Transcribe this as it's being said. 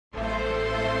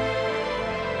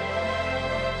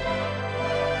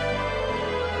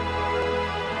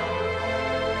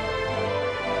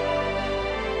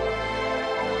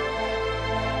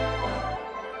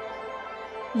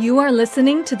You are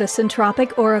listening to the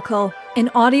Centropic Oracle, an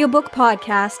audiobook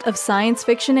podcast of science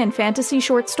fiction and fantasy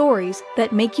short stories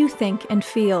that make you think and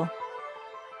feel.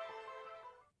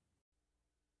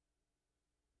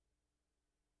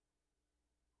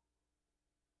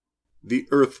 The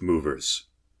Earthmovers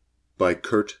by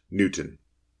Kurt Newton.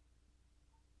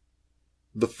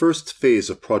 The first phase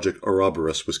of Project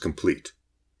Ouroboros was complete.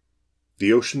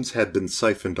 The oceans had been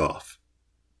siphoned off.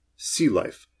 Sea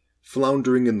life,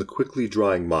 floundering in the quickly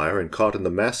drying mire and caught in the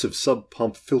massive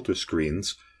sub-pump filter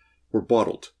screens, were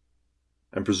bottled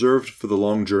and preserved for the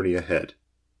long journey ahead.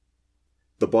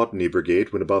 The Botany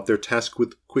Brigade went about their task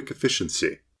with quick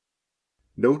efficiency.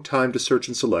 No time to search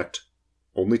and select,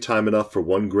 only time enough for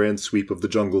one grand sweep of the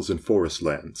jungles and forest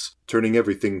lands, turning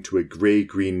everything to a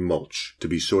gray-green mulch to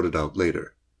be sorted out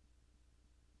later.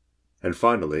 And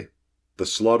finally, the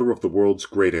slaughter of the world's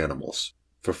great animals,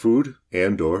 for food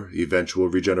and/or eventual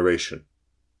regeneration.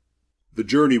 The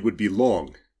journey would be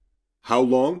long. How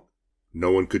long?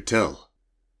 No one could tell.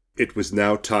 It was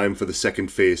now time for the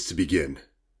second phase to begin.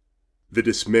 The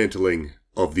dismantling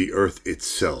of the Earth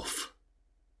itself.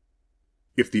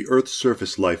 If the Earth's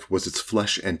surface life was its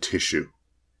flesh and tissue,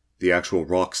 the actual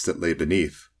rocks that lay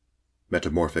beneath,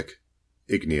 metamorphic,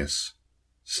 igneous,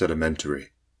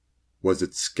 sedimentary, was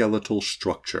its skeletal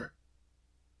structure.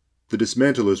 The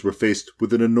dismantlers were faced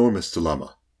with an enormous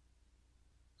dilemma.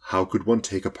 How could one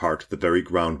take apart the very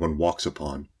ground one walks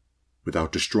upon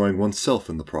without destroying oneself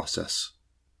in the process?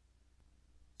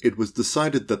 It was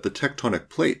decided that the tectonic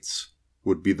plates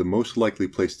would be the most likely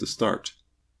place to start.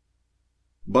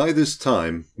 By this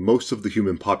time, most of the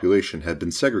human population had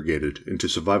been segregated into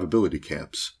survivability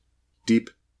camps, deep,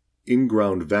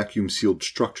 in-ground vacuum-sealed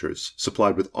structures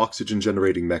supplied with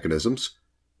oxygen-generating mechanisms,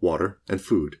 water, and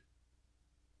food.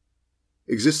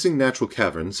 Existing natural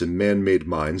caverns and man-made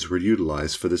mines were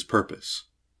utilized for this purpose.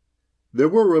 There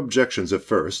were objections at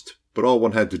first, but all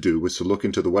one had to do was to look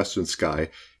into the western sky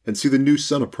and see the new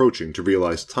sun approaching to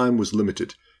realize time was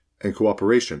limited and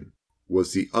cooperation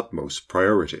was the utmost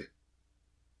priority.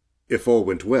 If all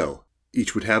went well,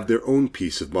 each would have their own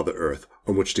piece of Mother Earth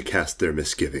on which to cast their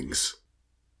misgivings.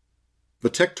 The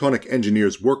tectonic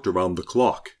engineers worked around the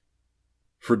clock.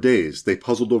 For days they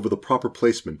puzzled over the proper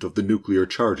placement of the nuclear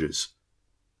charges.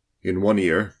 In one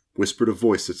ear whispered a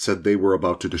voice that said they were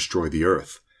about to destroy the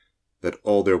Earth, that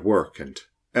all their work and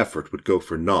effort would go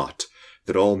for naught,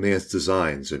 that all man's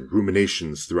designs and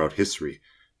ruminations throughout history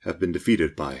have been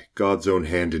defeated by God's own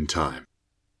hand in time.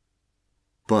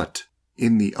 But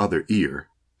in the other ear,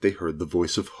 they heard the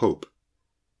voice of hope.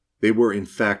 They were, in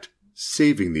fact,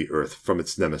 saving the Earth from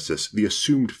its nemesis, the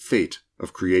assumed fate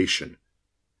of creation.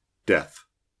 Death,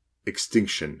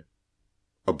 extinction,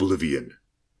 oblivion.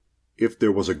 If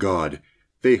there was a God,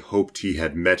 they hoped he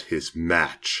had met his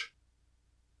match.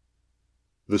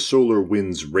 The solar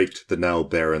winds raked the now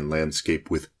barren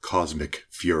landscape with cosmic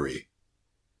fury.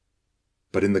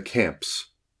 But in the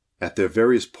camps, at their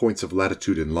various points of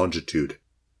latitude and longitude,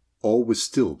 all was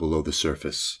still below the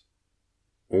surface.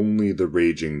 Only the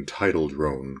raging tidal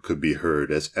drone could be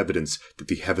heard as evidence that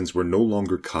the heavens were no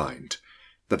longer kind,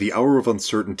 that the hour of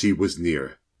uncertainty was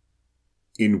near.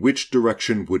 In which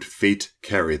direction would fate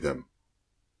carry them?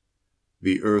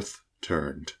 The Earth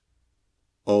turned.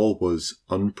 All was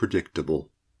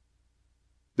unpredictable.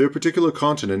 Their particular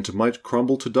continent might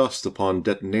crumble to dust upon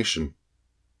detonation.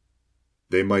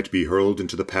 They might be hurled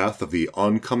into the path of the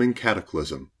oncoming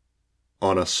cataclysm.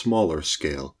 On a smaller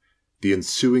scale, the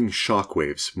ensuing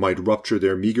shockwaves might rupture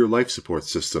their meager life support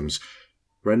systems,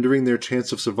 rendering their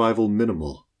chance of survival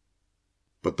minimal.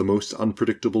 But the most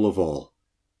unpredictable of all,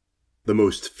 the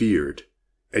most feared,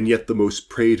 and yet the most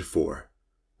prayed for,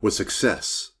 was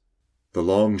success, the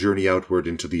long journey outward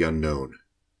into the unknown.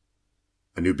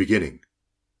 A new beginning,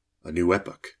 a new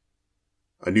epoch,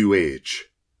 a new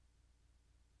age.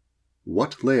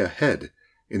 What lay ahead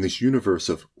in this universe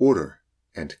of order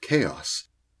and chaos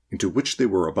into which they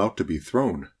were about to be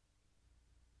thrown?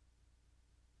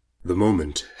 The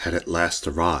moment had at last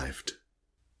arrived.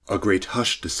 A great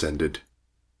hush descended,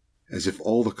 as if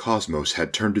all the cosmos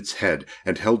had turned its head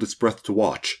and held its breath to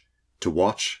watch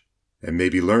and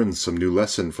maybe learn some new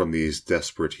lesson from these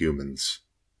desperate humans.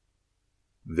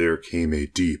 There came a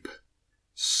deep,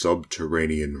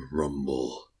 subterranean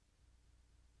rumble.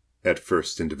 At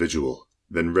first individual,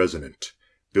 then resonant,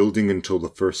 building until the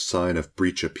first sign of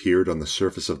breach appeared on the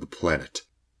surface of the planet.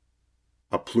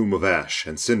 A plume of ash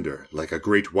and cinder like a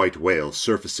great white whale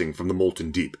surfacing from the molten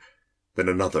deep, then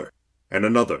another, and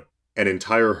another, an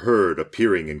entire herd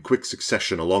appearing in quick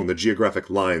succession along the geographic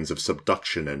lines of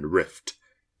subduction and rift.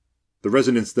 The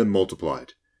resonance then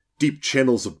multiplied, Deep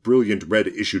channels of brilliant red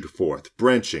issued forth,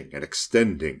 branching and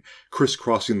extending,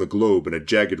 crisscrossing the globe in a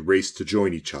jagged race to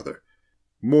join each other.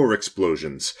 More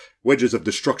explosions. Wedges of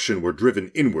destruction were driven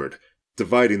inward,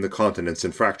 dividing the continents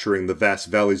and fracturing the vast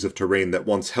valleys of terrain that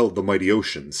once held the mighty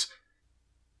oceans.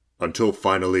 Until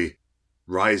finally,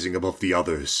 rising above the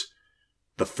others,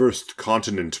 the first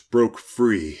continent broke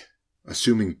free,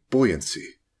 assuming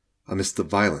buoyancy amidst the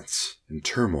violence and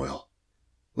turmoil.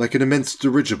 Like an immense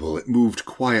dirigible, it moved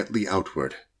quietly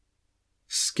outward,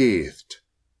 scathed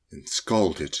and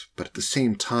scalded, but at the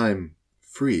same time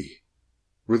free,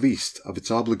 released of its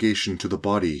obligation to the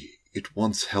body it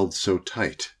once held so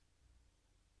tight.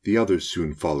 The others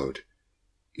soon followed,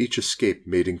 each escape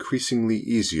made increasingly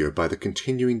easier by the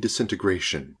continuing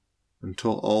disintegration,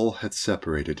 until all had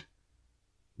separated,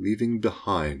 leaving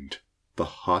behind the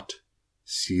hot,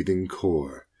 seething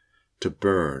core to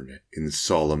burn in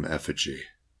solemn effigy.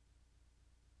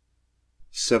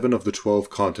 7 of the 12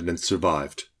 continents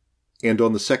survived, and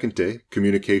on the second day,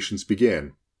 communications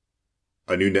began.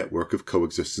 A new network of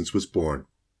coexistence was born.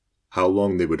 How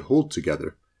long they would hold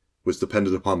together was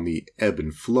dependent upon the ebb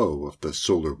and flow of the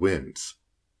solar winds.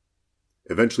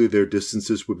 Eventually their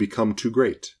distances would become too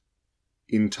great.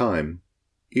 In time,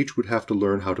 each would have to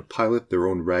learn how to pilot their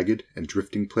own ragged and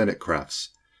drifting planet crafts,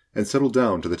 and settle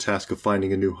down to the task of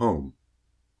finding a new home.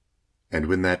 And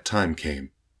when that time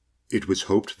came, it was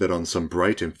hoped that on some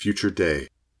bright and future day,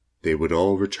 they would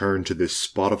all return to this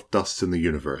spot of dust in the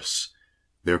universe,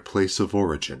 their place of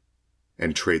origin,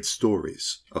 and trade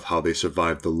stories of how they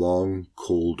survived the long,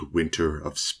 cold winter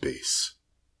of space,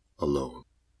 alone.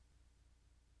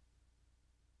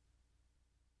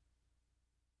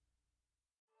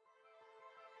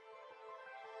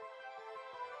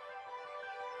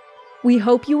 We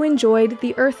hope you enjoyed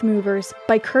The Earthmovers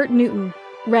by Kurt Newton,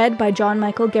 read by John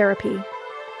Michael Gariepy.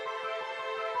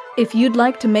 If you'd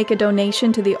like to make a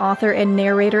donation to the author and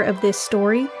narrator of this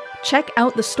story, check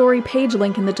out the story page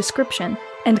link in the description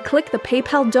and click the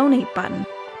PayPal donate button,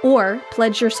 or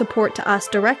pledge your support to us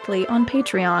directly on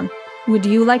Patreon. Would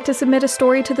you like to submit a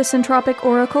story to the Centropic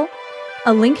Oracle?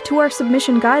 A link to our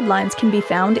submission guidelines can be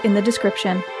found in the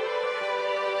description.